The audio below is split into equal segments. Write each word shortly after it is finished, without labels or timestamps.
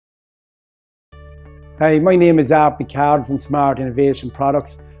Hi, my name is Art McCard from Smart Innovation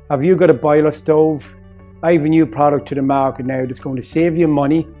Products. Have you got a boiler stove? I have a new product to the market now that's going to save you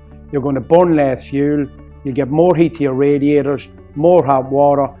money. You're going to burn less fuel. You'll get more heat to your radiators, more hot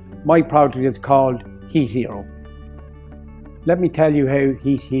water. My product is called Heat Hero. Let me tell you how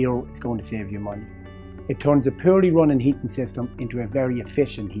Heat Hero is going to save you money. It turns a poorly running heating system into a very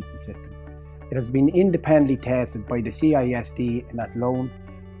efficient heating system. It has been independently tested by the CISD in Athlone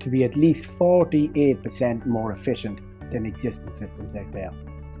to be at least 48% more efficient than existing systems out there.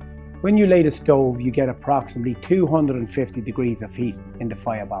 When you light a stove, you get approximately 250 degrees of heat in the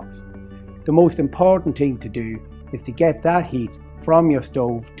firebox. The most important thing to do is to get that heat from your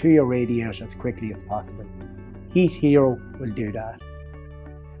stove to your radiators as quickly as possible. Heat Hero will do that.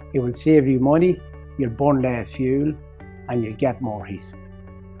 It will save you money, you'll burn less fuel, and you'll get more heat.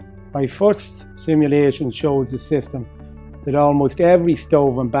 My first simulation shows a system that almost every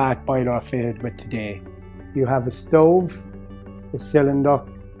stove and bath boiler are fitted with today. You have a stove, a cylinder,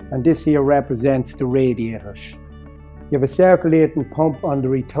 and this here represents the radiators. You have a circulating pump on the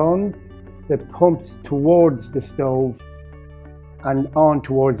return that pumps towards the stove and on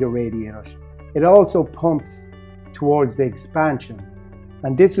towards your radiators. It also pumps towards the expansion,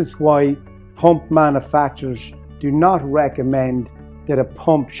 and this is why pump manufacturers do not recommend that a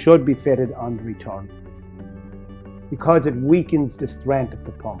pump should be fitted on the return, because it weakens the strength of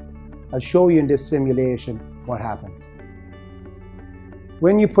the pump. I'll show you in this simulation what happens.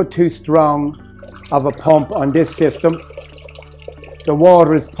 When you put too strong of a pump on this system, the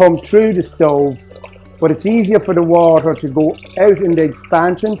water is pumped through the stove, but it's easier for the water to go out in the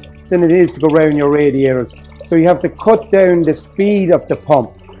expansion than it is to go around your radiators. So you have to cut down the speed of the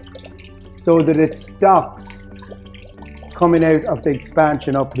pump so that it stops coming out of the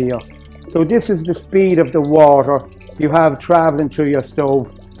expansion up here. So this is the speed of the water you have traveling through your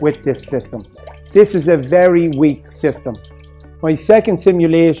stove with this system. This is a very weak system. My second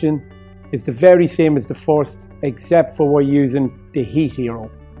simulation is the very same as the first, except for we're using the Heat Hero.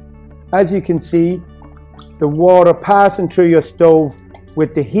 As you can see, the water passing through your stove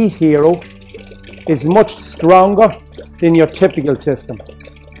with the Heat Hero is much stronger than your typical system.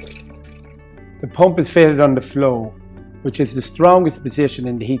 The pump is fitted on the flow, which is the strongest position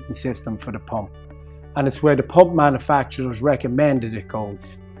in the heating system for the pump, and it's where the pump manufacturers recommended it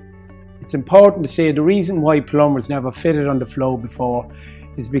goes. It's important to say the reason why plumbers never fitted on the flow before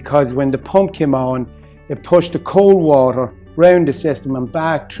is because when the pump came on, it pushed the cold water round the system and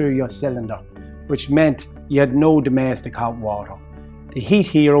back through your cylinder, which meant you had no domestic hot water. The Heat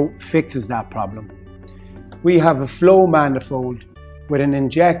Hero fixes that problem. We have a flow manifold with an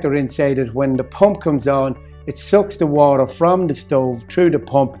injector inside it. When the pump comes on, it sucks the water from the stove through the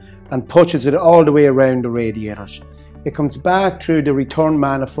pump and pushes it all the way around the radiators. It comes back through the return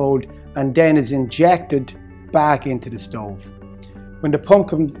manifold and then is injected back into the stove. When the pump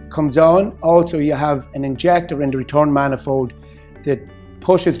comes on, also you have an injector in the return manifold that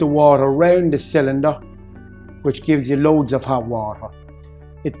pushes the water around the cylinder, which gives you loads of hot water.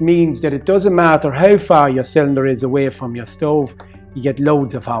 It means that it doesn't matter how far your cylinder is away from your stove, you get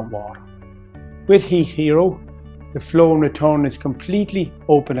loads of hot water. With Heat Hero, the flow and return is completely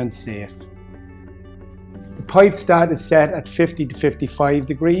open and safe. The pipe stat is set at 50 to 55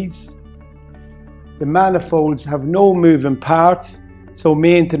 degrees. The manifolds have no moving parts, so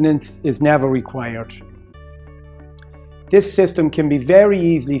maintenance is never required. This system can be very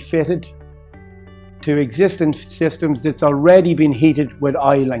easily fitted to existing systems that's already been heated with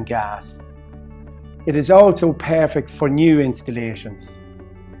oil and gas. It is also perfect for new installations.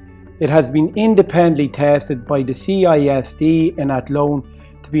 It has been independently tested by the CISD in Athlone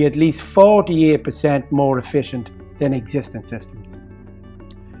to be at least 48% more efficient than existing systems.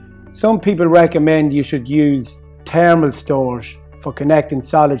 Some people recommend you should use thermal storage for connecting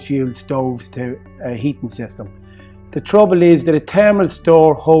solid fuel stoves to a heating system. The trouble is that a thermal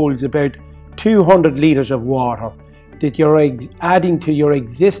store holds about 200 litres of water that you're adding to your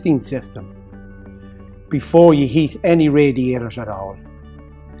existing system before you heat any radiators at all.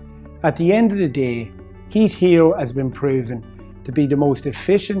 At the end of the day, Heat Hero has been proven to be the most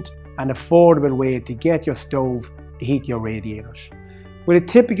efficient and affordable way to get your stove to heat your radiators. With a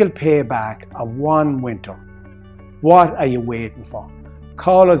typical payback of one winter, what are you waiting for?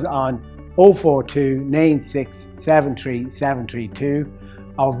 Call us on 042 96 73 732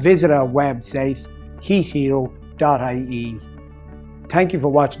 or visit our website heathero.ie. Thank you for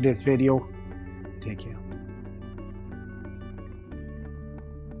watching this video. Take care.